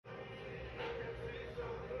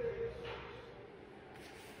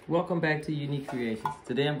Welcome back to Unique Creations.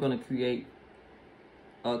 Today I'm going to create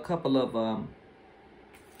a couple of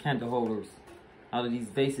candle holders out of these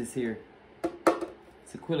vases here.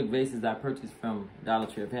 It's acrylic vases I purchased from Dollar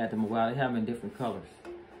Tree. I've had them a while. They have them in different colors.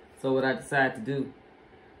 So what I decided to do,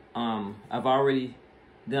 I've already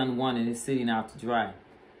done one and it's sitting out to dry.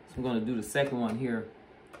 So I'm going to do the second one here,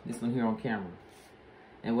 this one here on camera.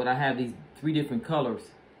 And what I have, these three different colors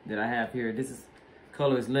that I have here. This is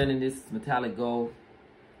color is linen, this is metallic gold,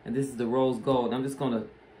 and this is the rose gold. I'm just gonna,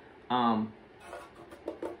 I'll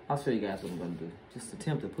show you guys what I'm gonna do. Just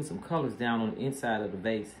attempt to put some colors down on the inside of the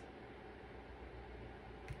vase.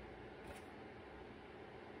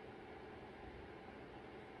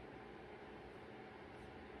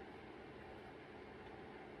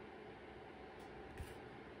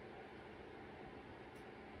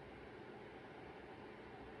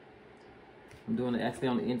 I'm doing it actually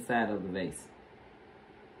on the inside of the vase.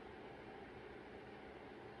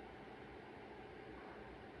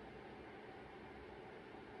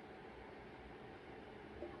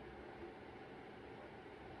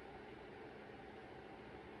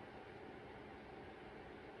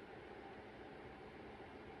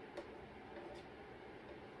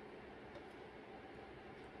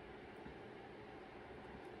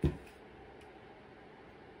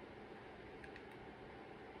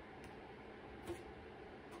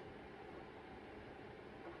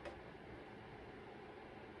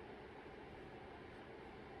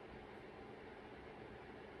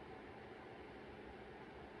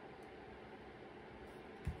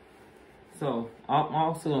 So I'm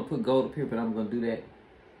also gonna put gold up here, but I'm gonna do that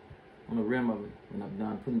on the rim of it when I'm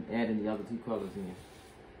done adding the other two colors in.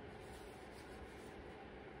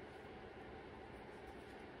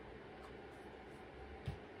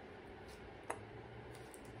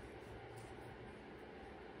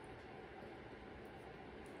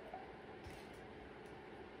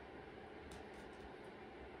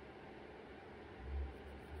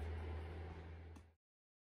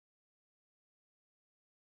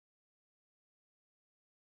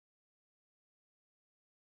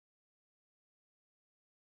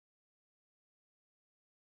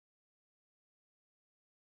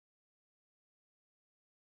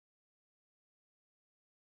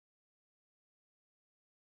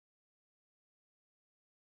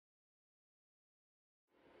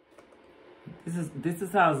 This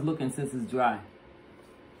is how it's looking since it's dry.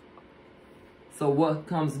 So what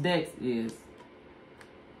comes next is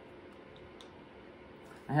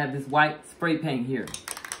I have this white spray paint here.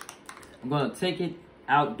 I'm gonna take it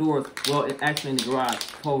outdoors. Well, it's actually in the garage,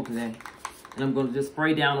 it's cold today. And I'm gonna just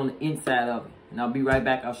spray down on the inside of it. And I'll be right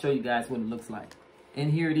back. I'll show you guys what it looks like.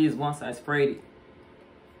 And here it is once I sprayed it.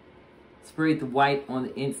 Sprayed the white on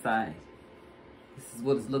the inside. This is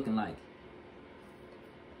what it's looking like.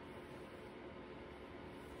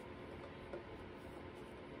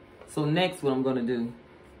 So next what I'm gonna do,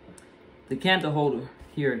 the candle holder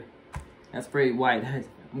here, I sprayed white.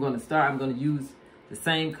 I'm gonna use the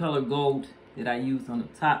same color gold that I used on the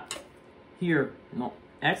top here,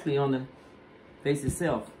 actually on the vase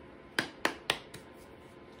itself. I'm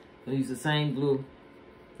gonna use the same glue,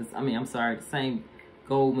 the same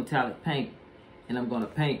gold metallic paint, and I'm gonna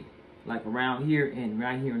paint like around here and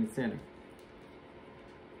right here in the center.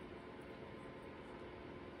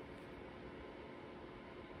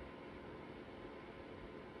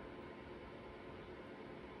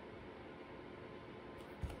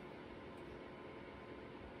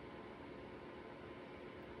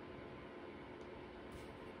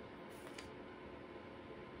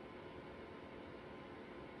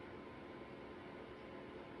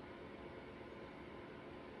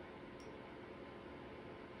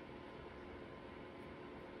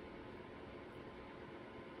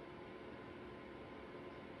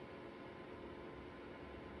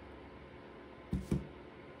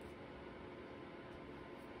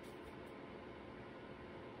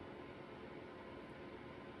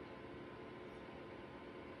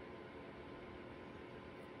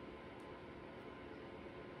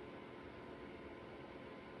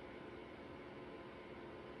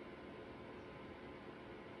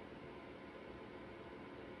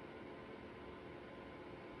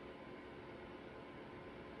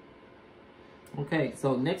 Okay,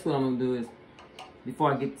 so next what I'm gonna do is,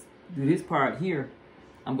 before I get to do this part here,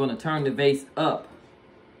 I'm gonna turn the vase up,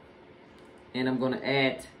 and I'm gonna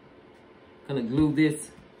glue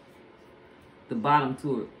the bottom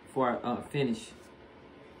to it before I finish.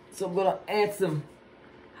 So I'm gonna add some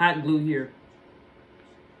hot glue here.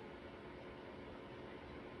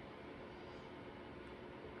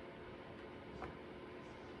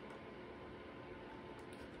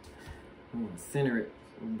 I'm gonna center it.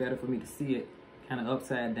 It's better for me to see it kind of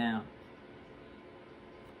upside down.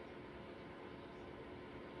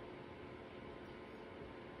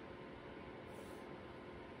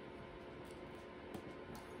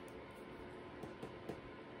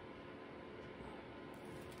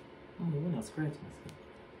 Oh, we're not scratching this.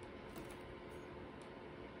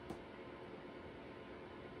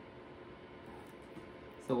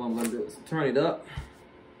 So what I'm gonna do is turn it up.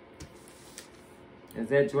 As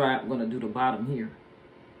that dry, I'm gonna do the bottom here.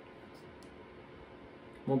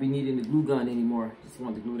 Won't be needing the glue gun anymore. Just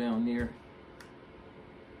want the glue down there.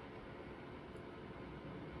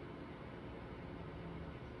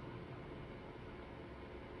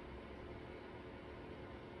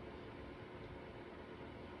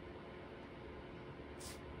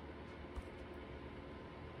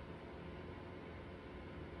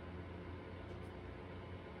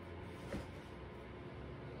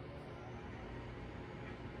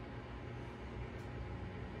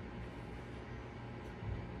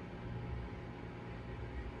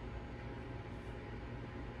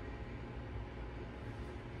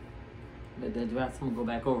 Let that dry, so I'm gonna go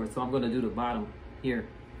back over it. So I'm gonna do the bottom here.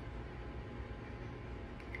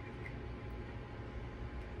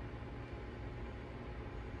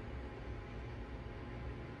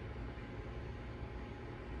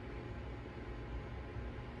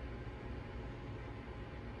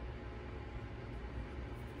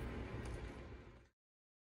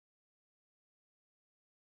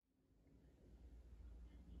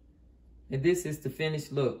 And this is the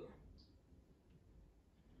finished look.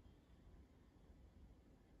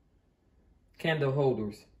 Candle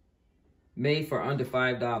holders, made for under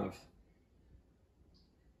 $5.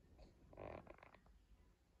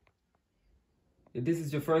 If this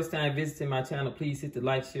is your first time visiting my channel, please hit the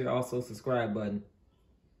like, share, also subscribe button.